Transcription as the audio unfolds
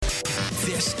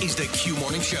This is the Q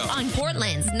Morning Show. On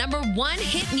Portland's #1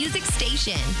 hit music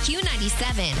station,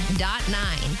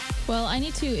 Q97.9. Well, I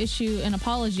need to issue an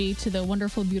apology to the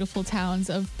wonderful, beautiful towns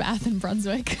of Bath and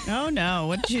Brunswick. Oh, no.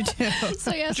 What did you do?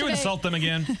 So yesterday, Did you insult them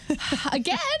again?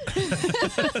 Again?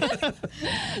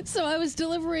 So I was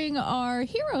delivering our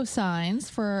hero signs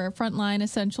for frontline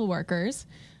essential workers,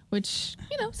 which,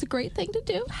 it's a great thing to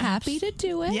do. Happy to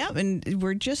do it. Yeah, and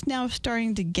we're just now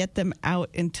starting to get them out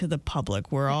into the public.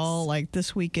 We're all like,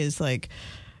 this week is like,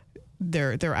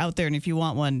 they're out there, and if you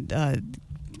want one,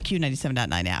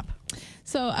 Q97.9 app.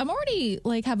 So I'm already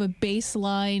have a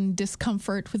baseline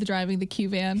discomfort with driving the Q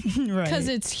van because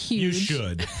it's huge. You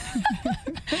should.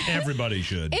 Everybody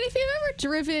should. And if you've ever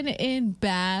driven in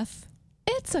Bath,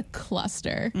 it's a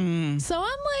cluster. So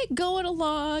I'm going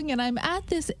along and I'm at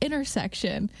this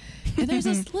intersection and there's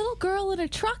this little girl in a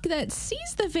truck that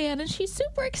sees the van and she's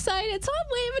super excited. So I'm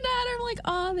waving at her. I'm like,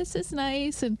 oh, this is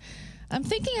nice. And I'm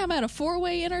thinking I'm at a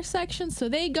 4-way intersection. So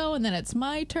they go and then it's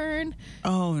my turn.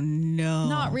 Oh, no.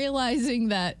 Not realizing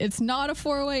that it's not a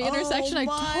 4-way intersection. I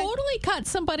totally cut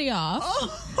somebody off.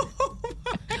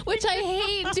 Which I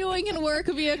hate doing in work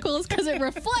vehicles because it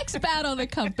reflects bad on the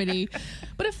company.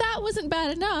 But if that wasn't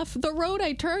bad enough, the road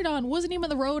I turned on wasn't even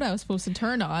the road I was supposed to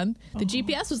turn on. The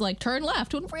GPS was like, turn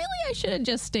left, when really I should have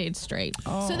just stayed straight.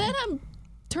 So then I'm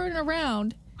turning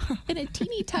around in a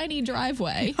teeny tiny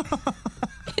driveway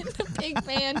in the big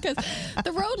van because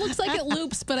the road looks like it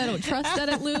loops, but I don't trust that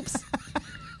it loops.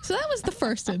 So that was the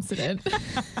first incident.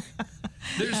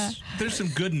 There's some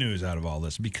good news out of all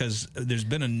this because there's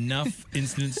been enough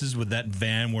instances with that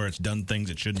van where it's done things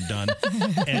it shouldn't have done,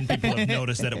 and people have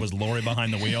noticed that it was Lori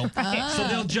behind the wheel. So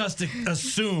they'll just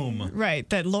assume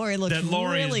that Lori looks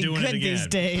really is doing good it again. these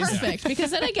days. Perfect,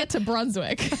 because then I get to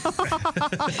Brunswick.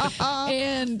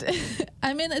 And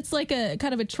I'm in, it's like a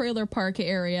kind of a trailer park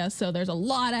area, so there's a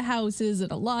lot of houses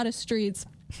and a lot of streets.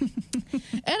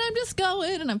 And I'm just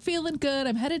going, and I'm feeling good.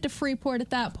 I'm headed to Freeport at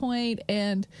that point,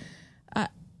 and I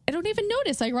don't even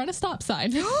notice I run a stop sign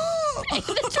in the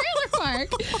trailer park.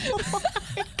 Oh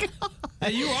my God.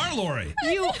 Hey, you are Lori.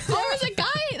 There was a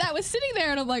guy that was sitting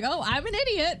there, and I'm like, oh, I'm an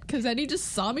idiot, because then he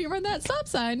just saw me run that stop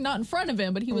sign, not in front of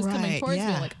him, but he was coming towards me.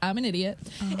 I'm like, I'm an idiot.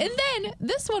 And then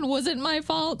this one wasn't my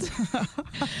fault.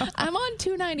 I'm on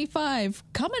 295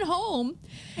 coming home,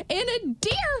 and a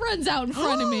deer runs out in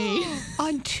front of me.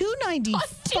 On 295? On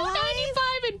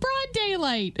 295 in broad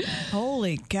daylight.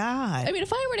 Holy God. I mean,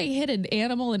 if I were to hit an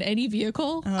animal in any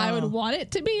vehicle, I would want it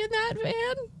to be in that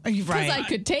van. Because I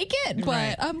could take it,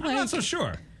 but I'm like... I'm not so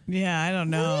sure. Yeah, I don't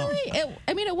know. Really?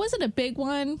 It wasn't a big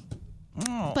one,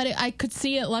 but I could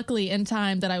see it luckily in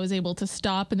time that I was able to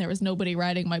stop and there was nobody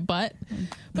riding my butt.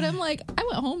 But I'm like, I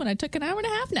went home and I took an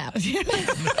 1.5 nap.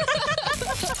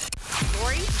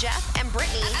 Lori, Jeff, and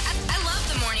Brittany. I love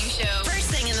the morning show.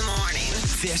 First thing in the morning.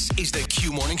 This is the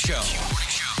Q Morning Show.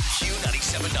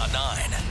 Q97.9.